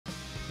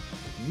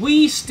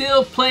we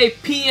still play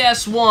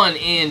PS1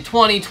 in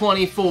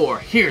 2024.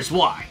 Here's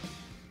why.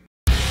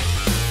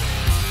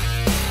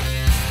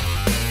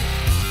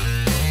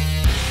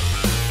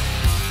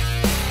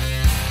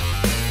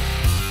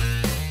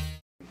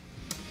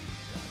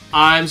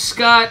 I'm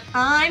Scott.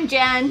 I'm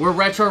Jen. We're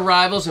retro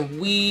rivals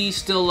and we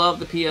still love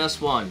the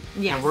PS1.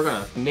 Yes. And we're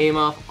going to name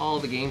off all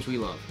the games we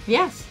love.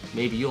 Yes.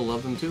 Maybe you'll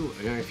love them too.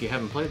 If you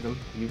haven't played them,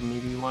 maybe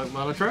you might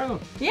want to try them.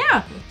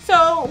 Yeah.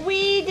 So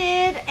we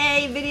did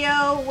a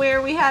video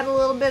where we had a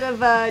little bit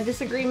of a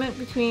disagreement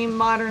between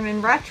modern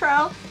and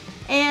retro.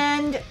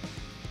 And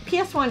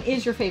PS1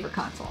 is your favorite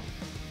console.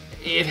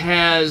 It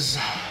has...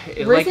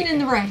 Risen in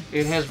the ranks.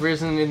 It has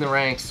risen in the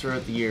ranks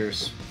throughout the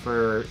years.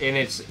 And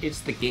it's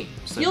the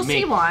games. You'll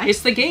see why.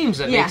 It's the games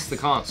that makes the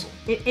console.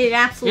 It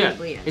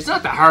absolutely is. It's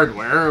not the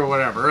hardware or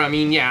whatever. I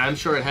mean, yeah, I'm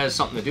sure it has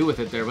something to do with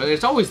it there, but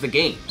it's always the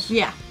games.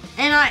 Yeah.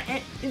 And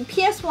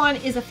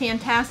PS1 is a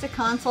fantastic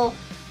console.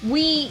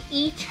 We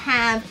each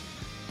have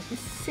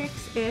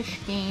 6-ish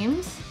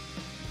games.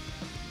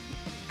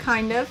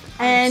 Kind of.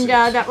 And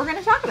that we're going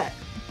to talk about.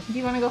 Do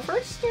you want to go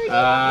first? Or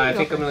I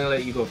think I'm going to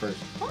let you go first.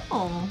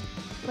 Oh,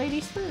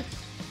 ladies first.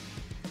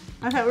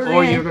 I thought we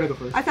were you're going to go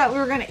first. I thought we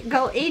were going to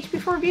go age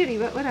before beauty,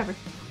 but whatever.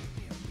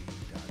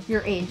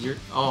 Your age.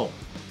 Oh.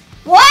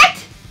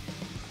 What?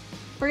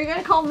 Were you going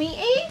to call me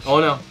age?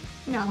 Oh, no.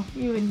 No,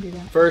 you wouldn't do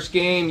that. First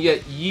game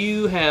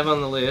you have on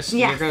the list,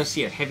 and you're going to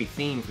see a heavy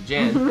theme for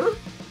Jen,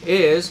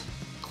 is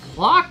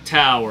Clock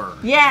Tower.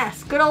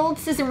 Yes, good old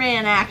Scissor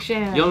Man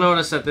Action. You'll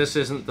notice that this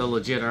isn't the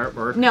legit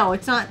artwork. No,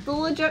 it's not the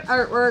legit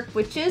artwork,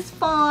 which is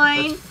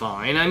fine. That's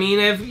fine. I mean,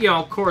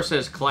 of course,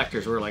 as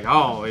collectors, we're like,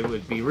 oh, it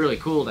would be really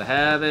cool to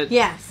have it.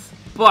 Yes.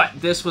 But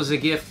this was a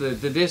gift. The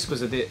disc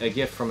was a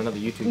gift from another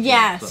YouTube channel.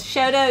 Yes. So.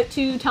 Shout out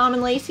to Tom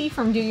and Lacey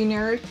from Do You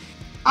Nerd.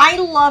 I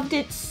loved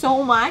it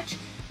so much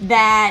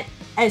that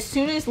as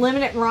soon as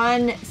Limited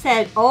Run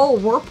said, oh,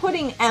 we're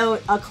putting out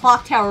a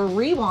Clock Tower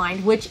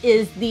Rewind, which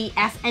is the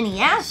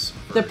SNES,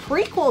 the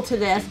prequel to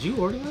this. Did you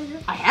order that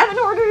yet? I haven't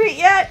ordered it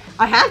yet.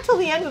 I have till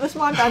the end of this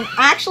month.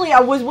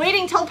 I was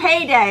waiting till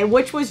payday,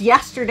 which was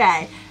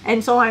yesterday.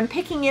 And so I'm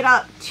picking it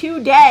up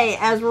today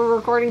as we're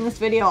recording this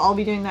video. I'll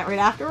be doing that right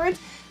afterwards.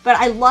 But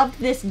I loved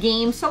this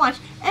game so much.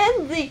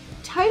 And the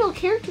title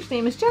character's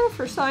name is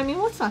Jennifer, so I mean,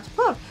 what's not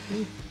to love?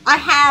 I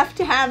have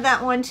to have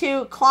that one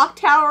too. Clock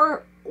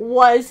Tower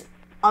was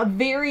a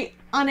very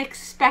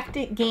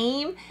unexpected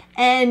game,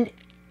 and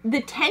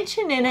the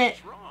tension in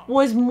it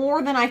was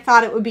more than I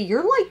thought it would be.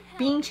 You're like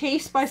being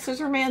chased by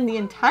Scissor Man the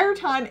entire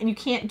time, and you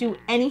can't do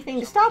anything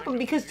to stop him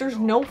because there's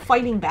no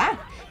fighting back.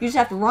 You just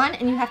have to run,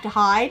 and you have to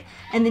hide,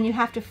 and then you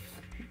have to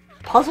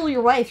puzzle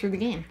your way through the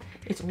game.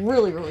 It's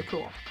really, really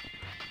cool.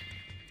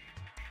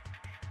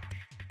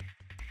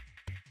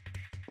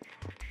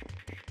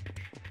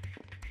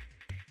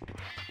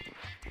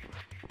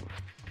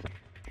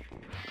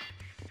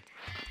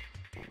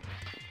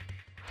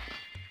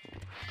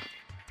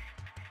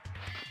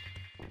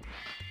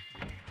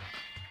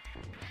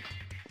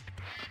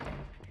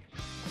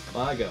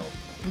 I go.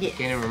 Yes.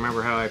 Can't even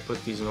remember how I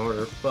put these in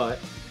order, but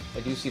I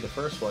do see the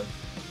first one.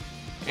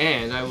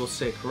 And I will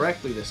say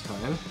correctly this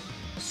time,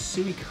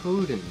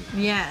 Suikoden.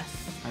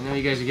 Yes. I know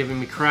you guys are giving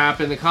me crap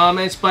in the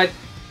comments, but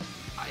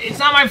it's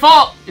not my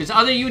fault. It's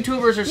other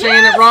YouTubers are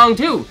saying it wrong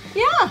too.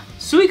 Yeah.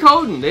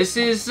 Suikoden. This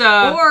is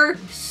or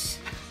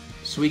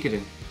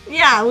Suikoden.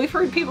 Yeah, we've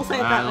heard people say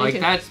it that way like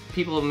too. that's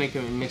people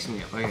mixing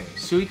me up. Okay,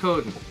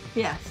 Suikoden.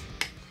 Yes.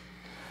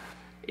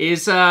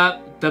 Is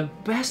the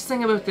best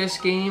thing about this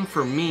game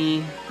for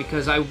me,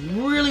 because I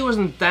really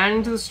wasn't that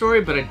into the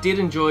story, but I did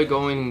enjoy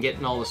going and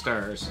getting all the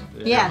stars.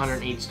 There's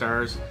 108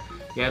 stars.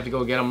 You have to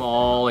go get them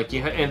all.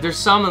 And there's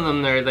some of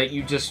them there that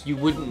you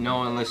wouldn't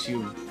know unless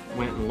you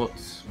went and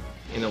looked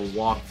in a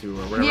walkthrough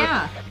or whatever.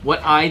 Yeah.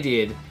 What I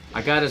did,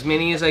 I got as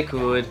many as I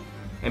could,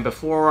 and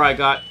before I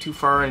got too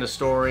far into the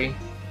story,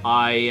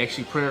 I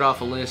actually printed off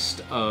a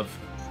list of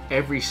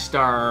every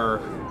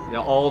star,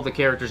 all the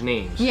characters'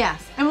 names.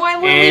 Yes, and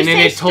when we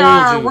say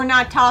star, we're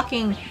not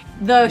talking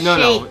the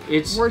shape.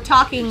 We're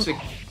talking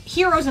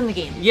heroes in the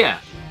game. Yeah,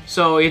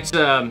 so it's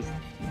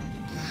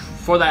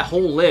for that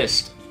whole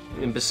list,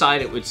 and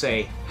beside it would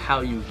say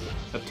how you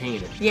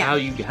obtained it. Yeah. How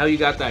you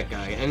got that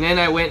guy, and then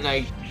I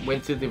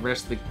went through the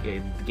rest of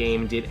the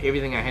game, did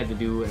everything I had to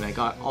do, and I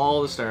got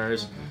all the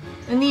stars.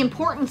 And the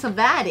importance of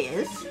that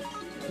is,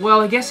 well,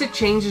 I guess it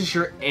changes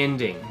your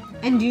ending.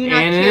 And do you not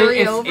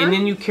carry it over? And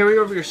then you carry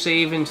over your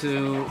save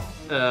into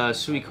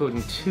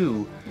Suikoden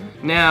 2.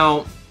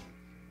 Now,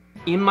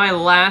 in my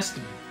last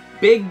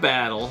big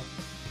battle,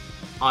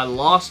 I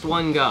lost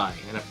one guy.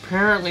 And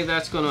apparently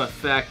that's going to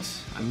affect...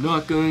 I'm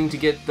not going to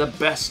get the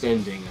best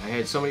ending. I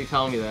had somebody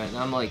tell me that. And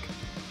I'm like...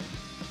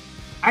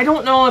 I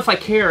don't know if I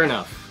care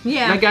enough.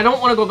 Yeah. Like, I don't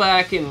want to go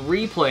back and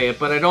replay it,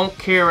 but I don't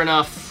care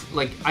enough.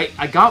 Like,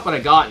 I got what I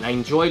got, and I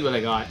enjoyed what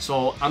I got.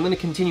 So I'm going to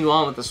continue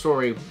on with the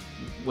story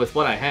with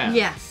what I have.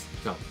 Yes.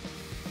 So,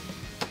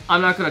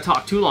 I'm not going to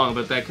talk too long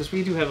about that because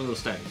we do have a little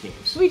stack of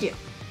games. We do.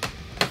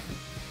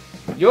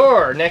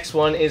 Your next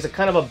one is a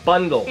kind of a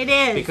bundle. It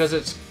is. Because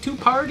it's 2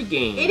 party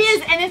games. It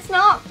is, and it's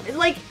not,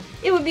 like,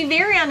 it would be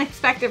very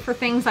unexpected for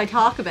things I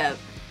talk about.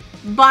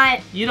 But...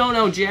 You don't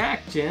know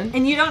Jack, Jen.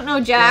 And you don't know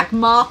Jack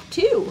Mach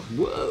 2.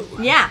 Whoa.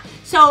 Yeah.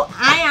 So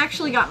I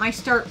actually got my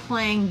start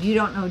playing You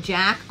Don't Know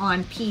Jack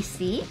on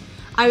PC.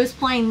 I was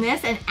playing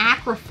this and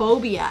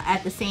Acrophobia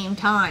at the same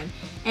time.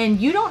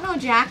 And You Don't Know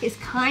Jack is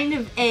kind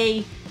of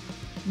a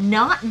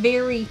not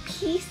very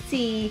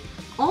PC,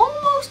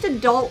 almost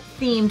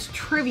adult-themed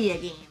trivia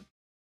game.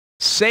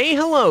 Say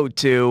hello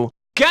to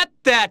Get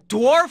That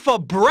Dwarf a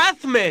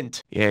Breath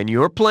Mint! And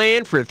you're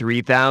playing for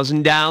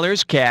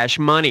 $3,000 cash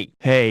money.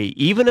 Hey,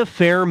 even a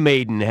fair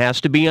maiden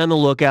has to be on the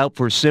lookout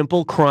for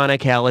simple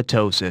chronic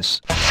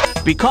halitosis.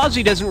 Because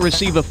he doesn't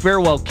receive a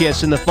farewell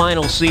kiss in the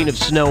final scene of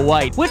Snow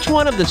White, which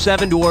one of the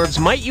 7 dwarves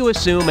might you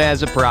assume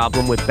has a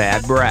problem with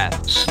bad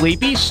breath?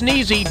 Sleepy,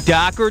 Sneezy,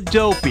 Doc, or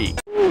Dopey?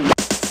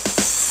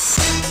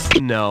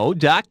 No,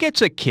 Doc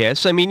gets a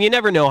kiss. I mean, you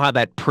never know how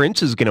that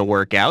prince is gonna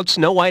work out.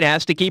 Snow White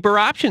has to keep her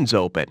options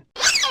open.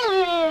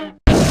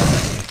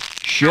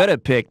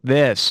 Should've picked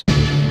this.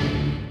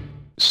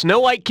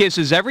 Snow White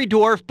kisses every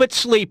dwarf but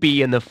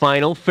Sleepy in the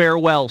final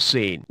farewell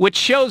scene, which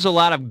shows a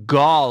lot of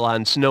gall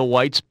on Snow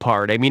White's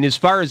part. I mean, as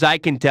far as I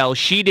can tell,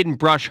 she didn't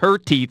brush her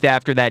teeth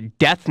after that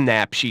death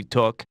nap she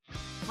took.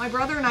 My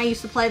brother and I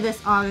used to play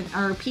this on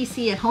our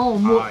PC at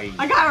home.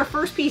 I got our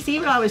first PC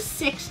when I was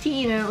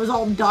 16 and it was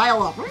all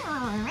dial-up.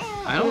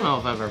 I don't know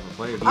if I've ever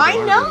played it. I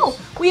know.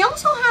 We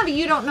also have a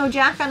You Don't Know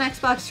Jack on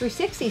Xbox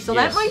 360, so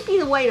Yes. that might be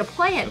the way to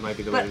play it. That might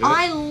be the way to do it.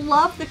 I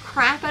love the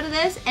crap out of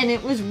this, and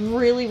it was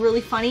really,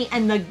 really funny.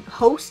 And the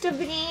host of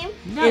the game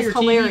is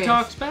hilarious. TV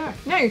talks back.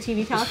 Now your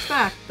TV talks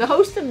back. The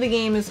host of the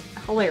game is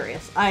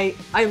hilarious. I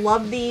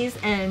love these,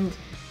 and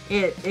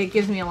it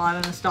gives me a lot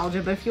of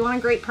nostalgia. But if you want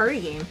a great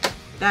party game,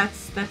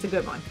 that's a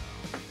good one.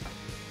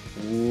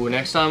 Ooh,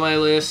 next on my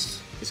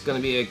list is going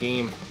to be a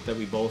game that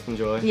we both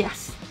enjoy.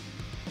 Yes.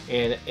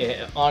 And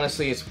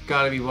honestly, it's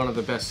got to be one of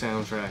the best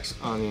soundtracks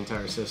on the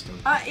entire system.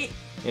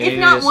 If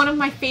not one of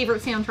my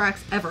favorite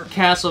soundtracks ever.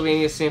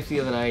 Castlevania Symphony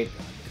of the Night.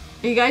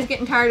 Are you guys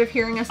getting tired of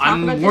hearing us talk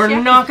about this We're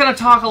yet? not going to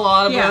talk a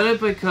lot about it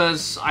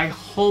because I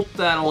hope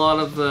that a lot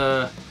of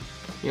the,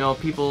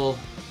 people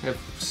have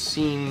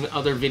seen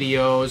other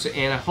videos,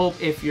 and I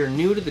hope if you're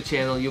new to the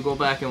channel, you'll go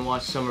back and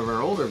watch some of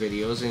our older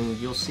videos, and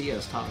you'll see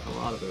us talk a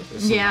lot about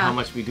this and how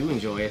much we do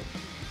enjoy it.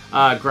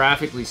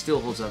 Graphically,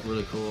 still holds up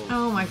really cool.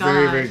 Oh my god.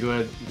 Very, very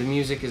good. The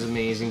music is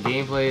amazing.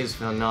 Gameplay is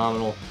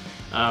phenomenal.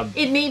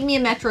 It made me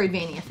a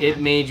Metroidvania fan. It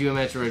made you a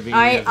Metroidvania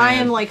fan. I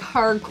am like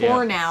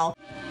hardcore now.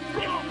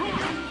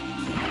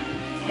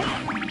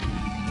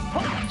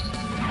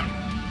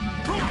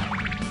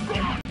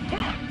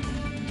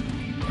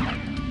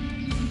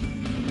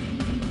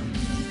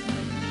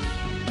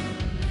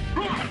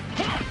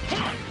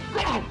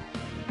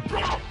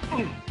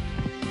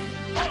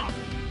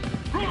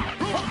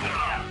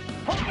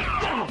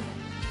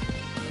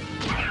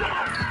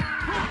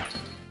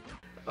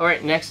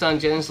 Alright, next on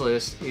Jen's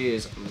list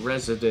is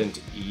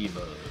Resident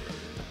Evil.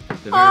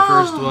 The very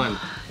first one.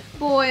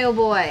 Boy, oh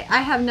boy.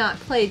 I have not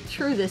played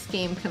through this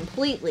game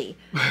completely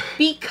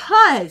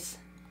because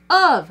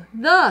of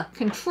the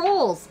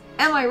controls.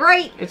 Am I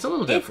right? It's a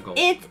little difficult.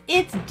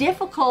 It's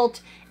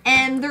difficult,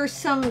 and there's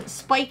some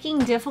spiking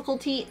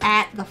difficulty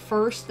at the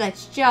first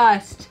that's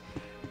just...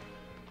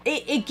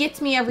 It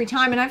gets me every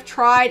time, and I've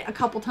tried a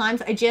couple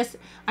times.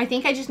 I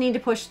think I just need to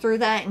push through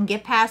that and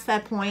get past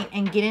that point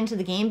and get into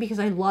the game because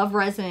I love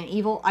Resident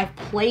Evil. I've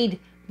played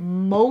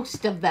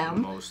most of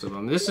them.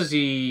 This is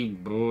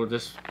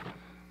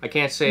I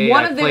can't say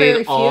one I've of the played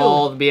very few.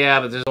 all. Yeah,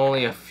 but there's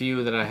only a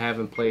few that I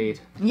haven't played.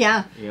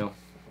 Yeah.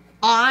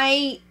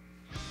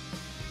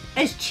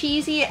 As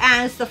cheesy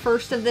as the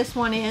first of this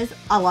one is,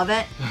 I love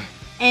it.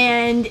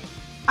 And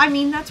I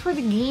mean, that's where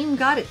the game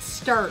got its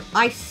start.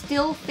 I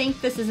still think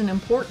this is an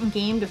important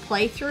game to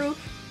play through,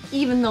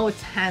 even though it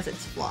has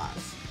its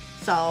flaws.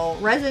 So,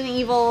 Resident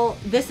Evil,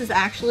 this is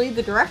actually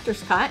the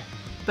director's cut.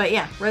 But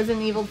yeah,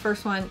 Resident Evil, the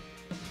first one,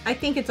 I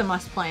think it's a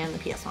must-play on the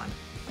PS1.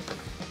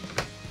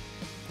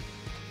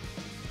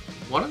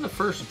 One of the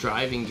first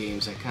driving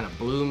games that kind of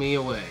blew me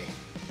away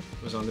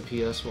was on the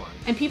PS1.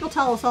 And people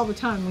tell us all the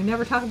time, we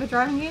never talk about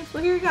driving games?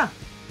 Well, here you go.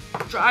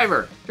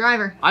 Driver.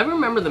 I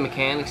remember the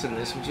mechanics in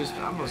this,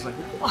 I was like,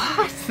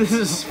 what? This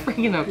is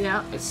freaking up.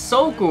 Yeah. It's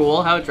so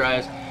cool how it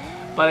drives.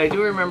 But I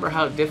do remember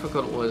how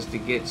difficult it was to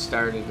get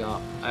started up.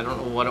 I don't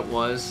know what it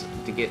was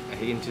to get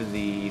into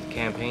the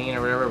campaign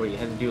or whatever, but you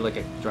had to do like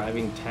a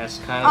driving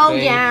test kind of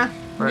thing.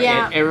 Oh,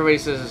 yeah. Everybody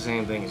says the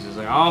same thing. It's just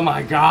like, oh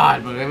my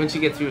god. But once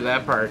you get through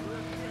that part...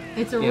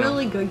 It's a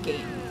really good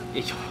game.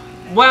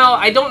 Well,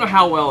 I don't know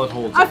how well it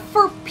holds up.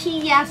 For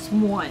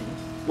PS1.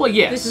 Well,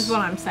 yes. This is what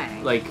I'm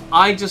saying. Like,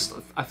 I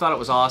thought it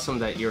was awesome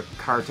that your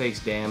car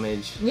takes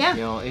damage.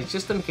 Yeah. It's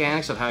just the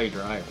mechanics of how you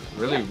drive.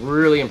 Really,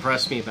 really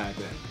impressed me back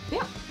then.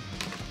 Yeah.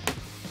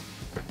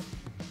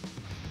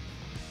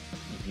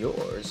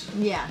 Yours.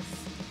 Yes.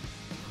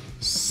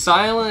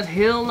 Silent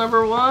Hill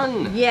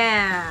 #1.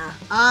 Yeah.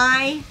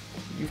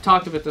 You've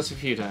talked about this a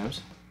few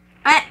times.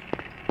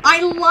 I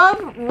I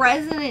love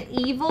Resident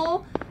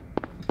Evil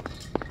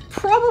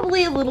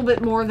probably a little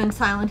bit more than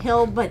Silent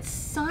Hill, but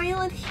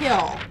Silent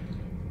Hill,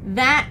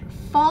 that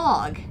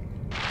fog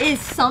is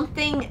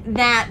something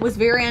that was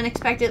very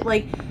unexpected.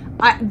 Like,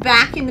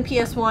 back in the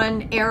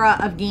PS1 era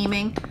of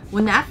gaming,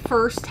 when that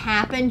first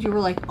happened, you were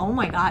like, oh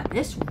my god,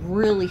 this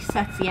really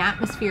sets the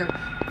atmosphere.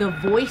 The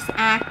voice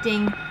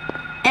acting,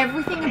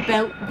 everything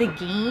about the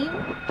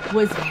game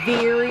was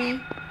very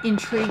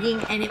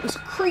intriguing, and it was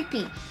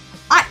creepy.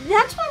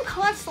 That's what I'm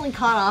constantly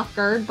caught off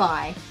guard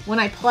by when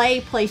I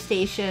play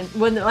PlayStation,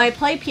 when I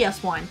play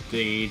PS1.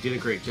 They did a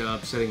great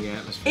job setting the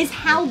atmosphere. Is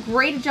how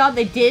great a job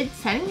they did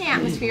setting the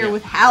atmosphere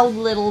with how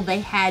little they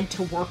had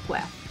to work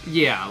with.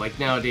 Yeah, like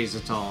nowadays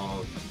it's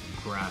all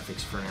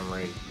graphics, frame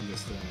rate, and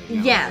this, that, you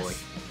know, Yes. like,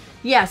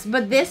 Yes,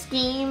 but this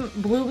game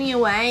blew me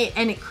away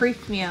and it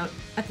creeped me out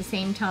at the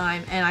same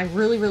time, and I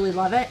really, really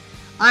love it.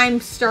 I'm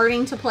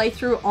starting to play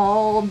through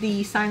all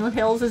the Silent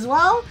Hills as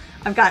well.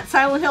 I've got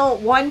Silent Hill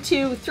 1,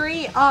 2,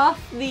 3 off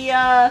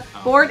the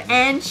board,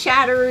 and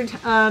Shattered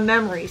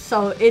Memories.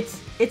 So it's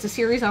a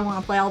series I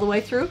want to play all the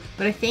way through,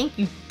 but I think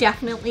you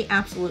definitely,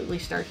 absolutely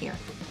start here.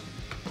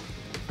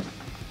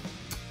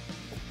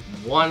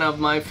 one of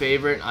my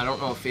favorite, I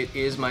don't know if it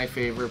is my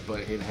favorite,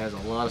 but it has a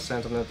lot of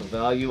sentimental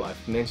value.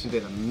 I've mentioned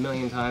it a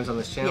million times on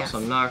this channel, so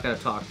I'm not going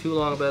to talk too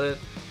long about it.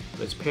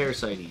 But it's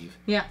Parasite Eve.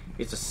 Yeah.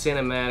 It's a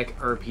cinematic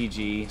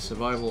RPG,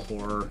 survival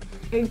horror.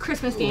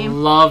 Christmas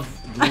game. Love,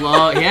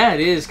 yeah,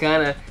 it is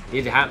kind of.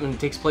 It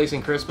takes place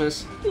in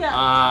Christmas.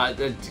 Yeah.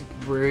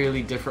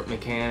 Really different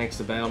mechanics.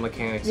 The battle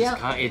mechanics.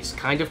 Yeah. It's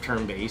kind of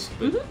turn-based,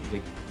 but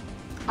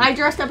I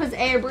dressed up as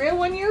Abria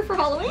one year for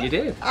Halloween. You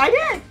did. I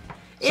did.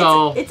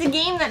 It's a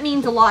game that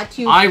means a lot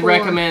to you. I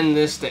recommend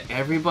this to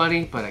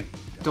everybody, but I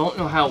don't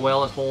know how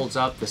well it holds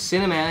up. The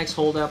cinematics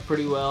hold up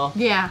pretty well.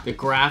 Yeah. The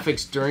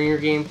graphics during your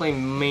gameplay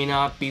may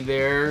not be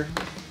there,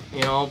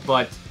 you know,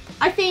 but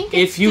I think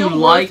if you still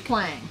like worth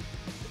playing.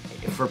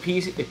 For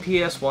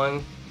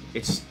PS1,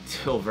 it's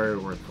still very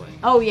worth playing.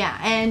 Oh yeah,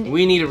 and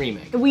we need a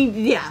remake.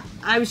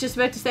 I was just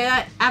about to say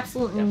that.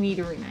 Absolutely need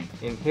a remake.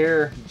 And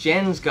here,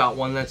 Jen's got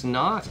one that's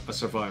not a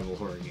survival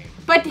horror game,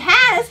 but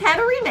has had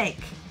a remake.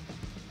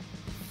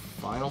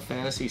 Final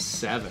Fantasy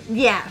VII.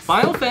 Yes.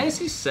 Final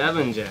Fantasy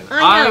VII, Jen.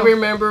 I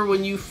remember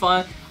when you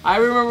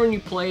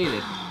played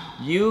it.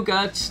 You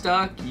got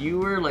stuck. You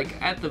were like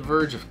at the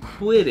verge of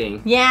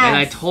quitting. Yeah. And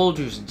I told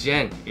you,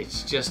 Jen,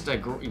 it's just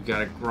you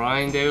gotta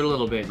grind out a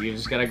little bit. You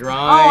just gotta grind.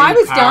 Oh, I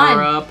was done.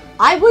 Up.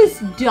 I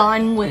was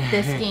done with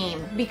this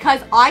game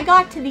because I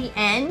got to the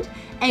end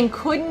and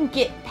couldn't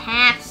get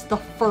past the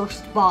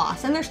first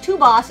boss. And there's two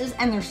bosses,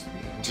 and there's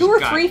two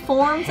or three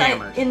forms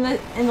in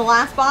the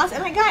last boss,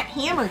 and I got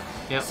hammered.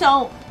 Yep.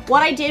 So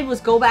what I did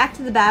was go back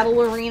to the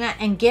battle arena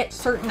and get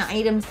certain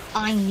items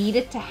I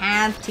needed to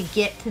have to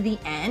get to the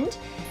end.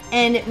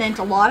 And it meant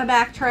a lot of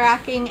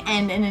backtracking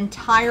and an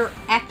entire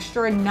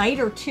extra night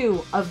or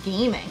two of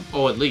gaming.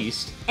 Oh, at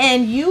least.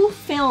 And you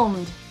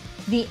filmed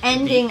the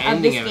ending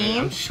of this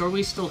game. I'm sure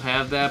we still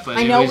have that, but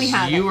I know we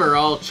have you were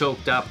all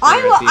choked up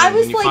I was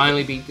when you like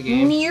finally beat the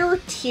game. Near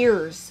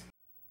tears.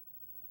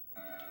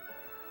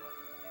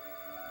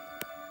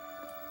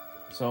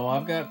 So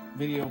I've got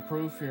video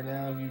proof here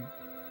now of you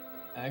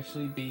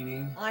actually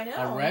beating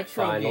a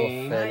retro Final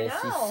game.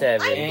 Fantasy VII. I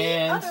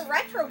beat other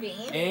retro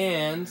games.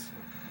 And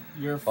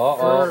your what's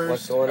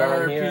first going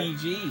on RPG.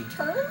 Here?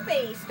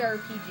 Turn-based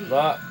RPG.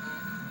 What?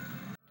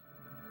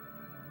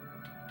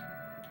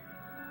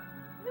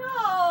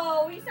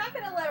 No, he's not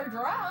going to let her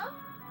draw.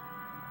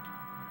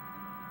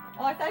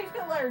 Oh, I thought he was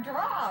going to let her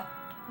draw.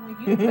 I'm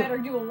like, you better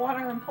do a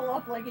one-arm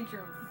pull-up like it's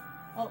your...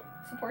 Oh,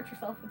 support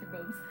yourself with your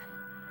boobs.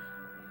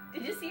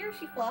 Did you see her?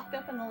 She flopped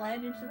up on the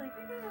ledge and she's like,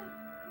 I got it.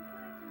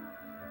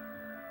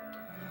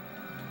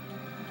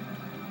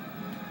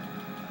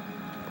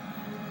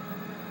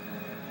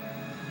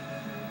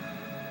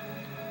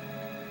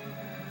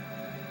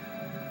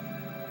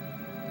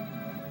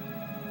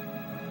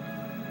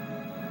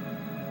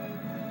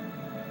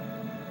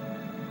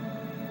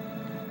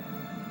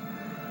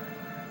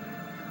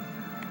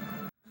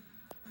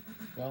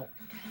 Well,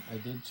 I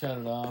did shut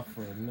it off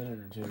for a minute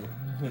or two.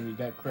 You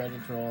got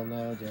credits rolling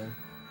now, Jen.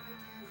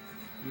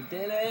 You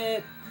did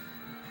it!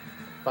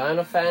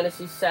 Final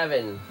Fantasy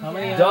VII. How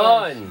many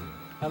Done! Hours?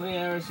 How many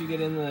hours you get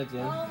into that,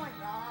 Jen? Oh my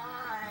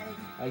god!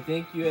 I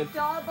think you had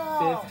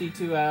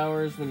 52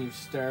 hours when you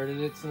started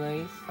it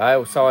tonight.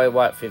 I saw it,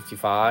 what,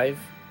 55?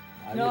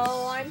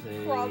 No, I'm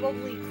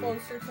probably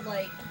closer to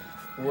like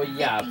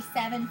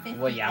 57, 50.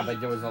 Well, yeah, but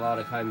there was a lot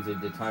of times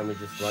that the time was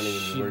just running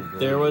and you weren't doing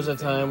There was a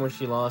anything. time where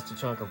she lost a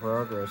chunk of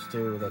progress,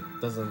 too, that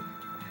doesn't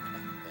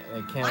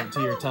count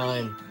to your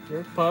time.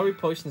 You're probably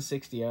pushing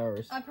 60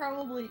 hours. I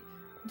probably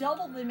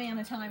doubled the amount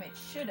of time it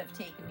should have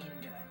taken me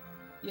to do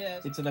it. Yeah,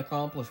 it's an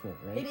accomplishment,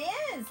 right? It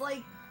is.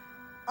 Like,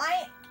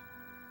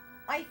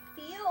 I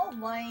feel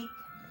like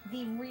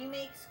the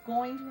remake's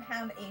going to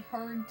have a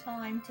hard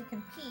time to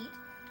compete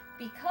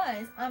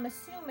because I'm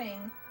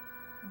assuming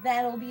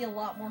that'll be a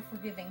lot more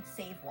forgiving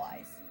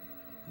save-wise.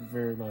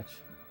 Very much.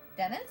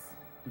 Dennis?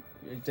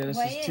 Dennis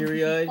Weigh is in,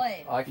 teary-eyed.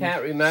 play. I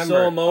can't remember.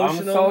 So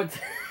emotional. I'm so,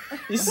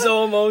 He's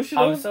so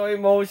emotional. I'm so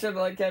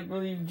emotional. I can't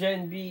believe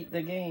Jen beat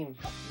the game.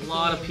 A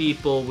lot of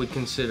people would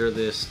consider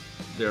this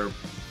their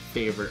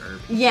favorite RPG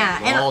Yeah,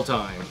 of and all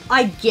time.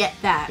 I get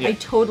that. Yeah. I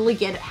totally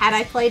get it. Had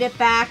I played it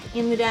back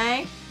in the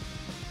day,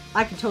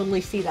 I could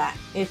totally see that.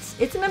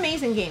 It's an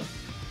amazing game.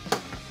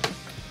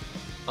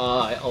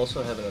 I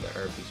also have another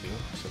RPG.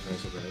 Surprise,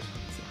 surprise.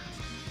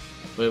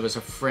 But it was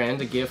a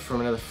friend, a gift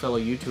from another fellow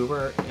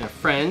YouTuber, a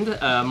friend,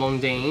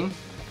 Moandain.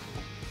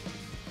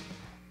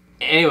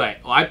 Anyway,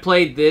 I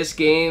played this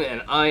game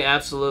and I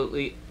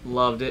absolutely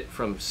loved it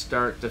from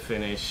start to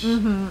finish.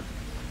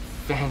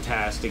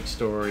 Fantastic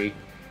story.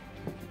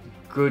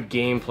 Good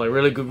gameplay,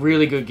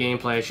 really good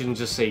gameplay. I shouldn't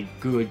just say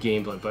good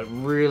gameplay, but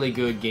really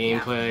good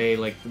gameplay,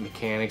 like the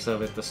mechanics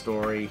of it, the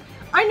story.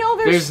 I know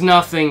There's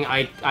nothing.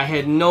 I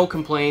had no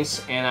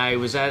complaints, and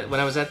when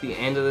I was at the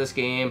end of this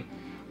game,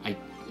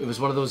 it was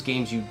one of those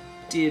games you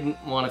didn't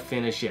want to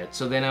finish it.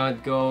 So then I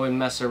would go and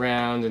mess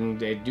around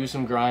and I'd do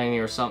some grinding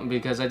or something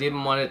because I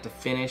didn't want it to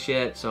finish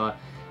it. So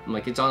I'm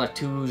like, it's on a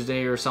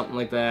Tuesday or something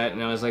like that,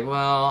 and I was like,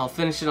 well, I'll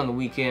finish it on the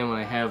weekend when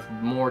I have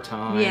more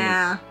time.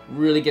 Yeah. And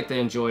really get to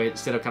enjoy it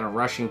instead of kind of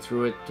rushing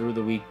through it through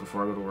the week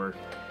before I go to work.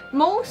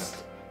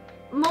 most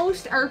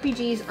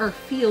RPGs are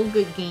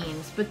feel-good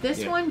games, but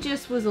this one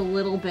just was a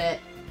little bit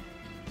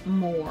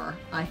more,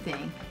 I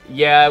think.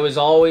 Yeah, it was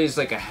always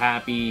like a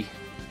happy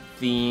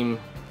theme,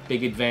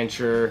 big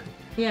adventure.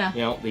 Yeah.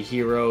 You know, the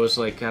hero is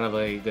like kind of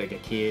like a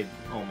kid,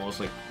 almost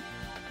like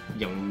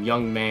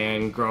young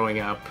man growing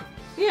up.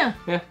 Yeah.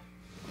 Yeah.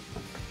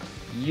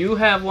 You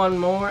have one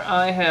more,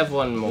 I have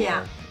one more.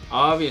 Yeah.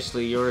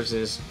 Obviously, yours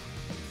is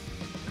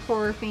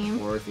Horror theme.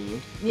 horror themed.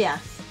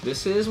 Yes.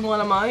 This is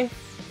one of my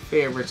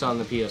favorites on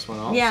the PS1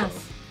 also.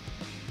 Yes.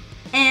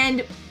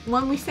 And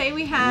when we say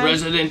we have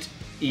Resident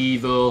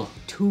Evil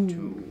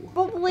 2.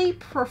 probably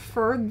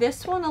preferred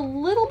this one a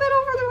little bit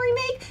over the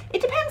remake.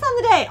 It depends on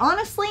the day.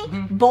 Honestly,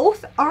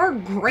 both are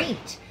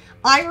great.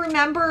 I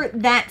remember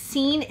that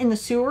scene in the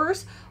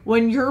sewers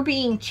when you're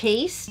being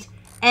chased,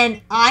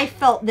 and I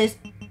felt this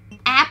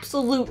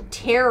absolute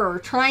terror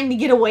trying to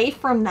get away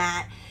from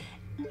that.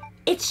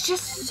 It's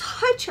just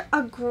such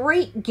a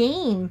great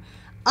game.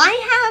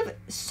 I have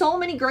so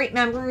many great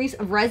memories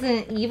of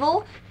Resident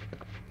Evil.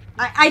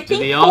 I think Do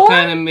they all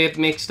kind of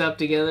mixed up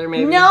together,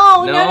 maybe?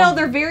 No,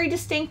 they're very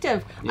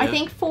distinctive. I Yeah.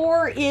 think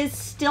 4 is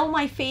still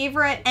my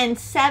favorite, and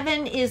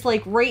 7 is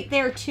like right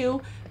there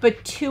too,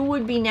 but 2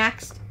 would be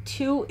next.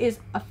 2 is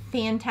a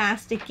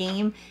fantastic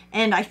game,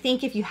 and I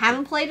think if you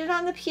haven't played it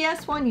on the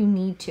PS1, you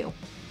need to.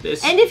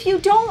 And if you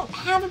don't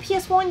have a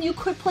PS1, you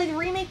could play the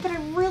remake, but I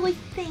really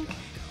think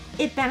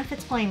it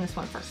benefits playing this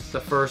one first. It's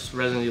the first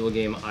Resident Evil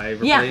game I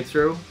ever Yeah. played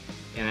through,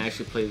 and I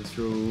actually played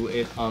through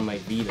it on my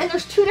Vita. And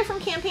there's 2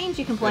 different campaigns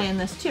you can play in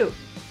this too.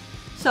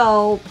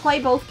 So play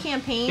both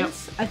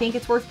campaigns. I think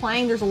it's worth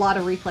playing. There's a lot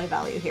of replay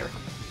value here.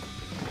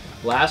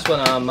 Last one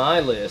on my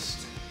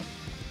list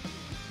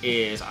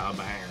is a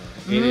banger.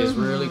 It is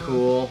really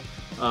cool.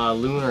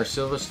 Lunar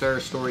Silver Star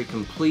story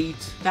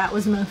complete. That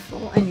was a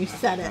mouthful, and you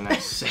said it. And I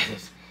said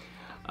it.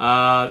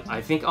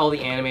 I think all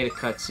the animated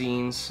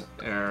cutscenes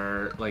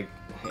are like,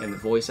 and the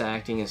voice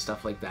acting and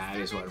stuff like that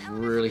is what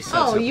really sets it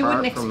apart. Oh, you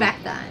wouldn't from,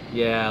 expect that.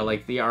 Yeah,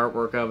 like the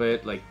artwork of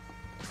it, like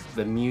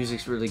the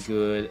music's really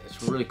good.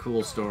 It's a really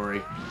cool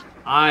story.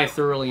 I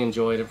thoroughly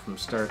enjoyed it from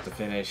start to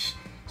finish.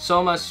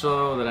 So much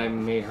so that I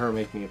made her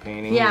make me a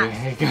painting. Yeah.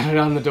 I got it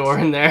on the door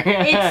in there.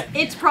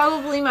 It's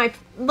probably my,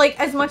 like,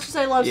 as much as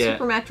I love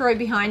Super Metroid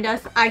behind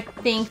us, I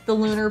think the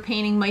Lunar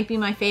painting might be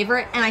my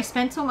favorite. And I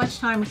spent so much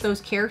time with those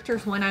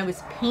characters when I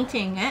was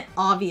painting it,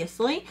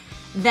 obviously,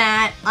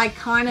 that I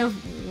kind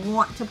of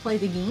want to play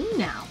the game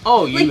now.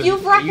 Oh,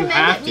 you've recommended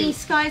have me to.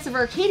 Skies of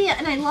Arcadia,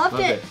 and I loved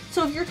Loved it. it.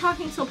 So if you're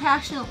talking so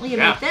passionately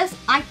about this,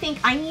 I think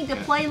I need to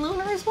play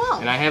Lunar as well.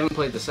 And I haven't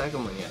played the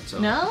second one yet, so.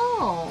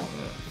 No.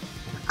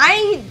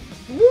 I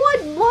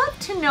would love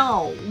to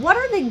know, what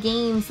are the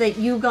games that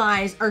you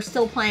guys are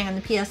still playing on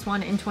the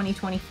PS1 in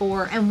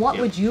 2024, and what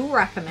would you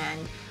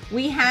recommend?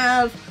 We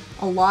have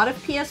a lot of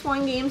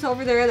PS1 games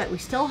over there that we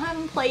still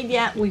haven't played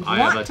yet. We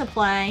want to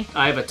play.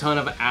 I have a ton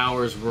of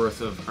hours worth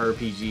of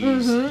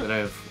RPGs that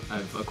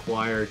I've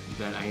acquired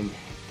that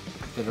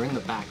are in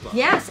the backlog.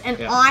 Yes,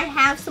 and I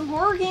have some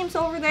horror games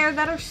over there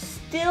that are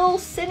still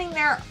sitting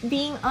there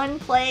being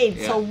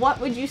unplayed. So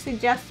what would you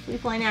suggest we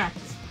play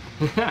next?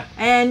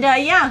 And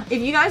yeah,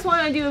 if you guys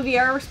want to do a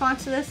VR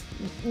response to this,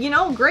 you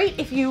know, great.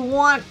 If you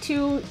want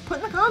to put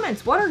in the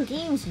comments, what are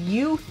games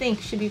you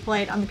think should be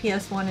played on the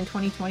PS1 in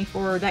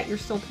 2024 that you're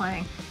still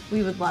playing?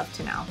 We would love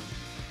to know.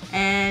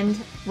 And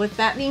with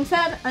that being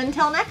said,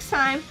 until next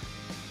time,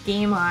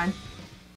 game on.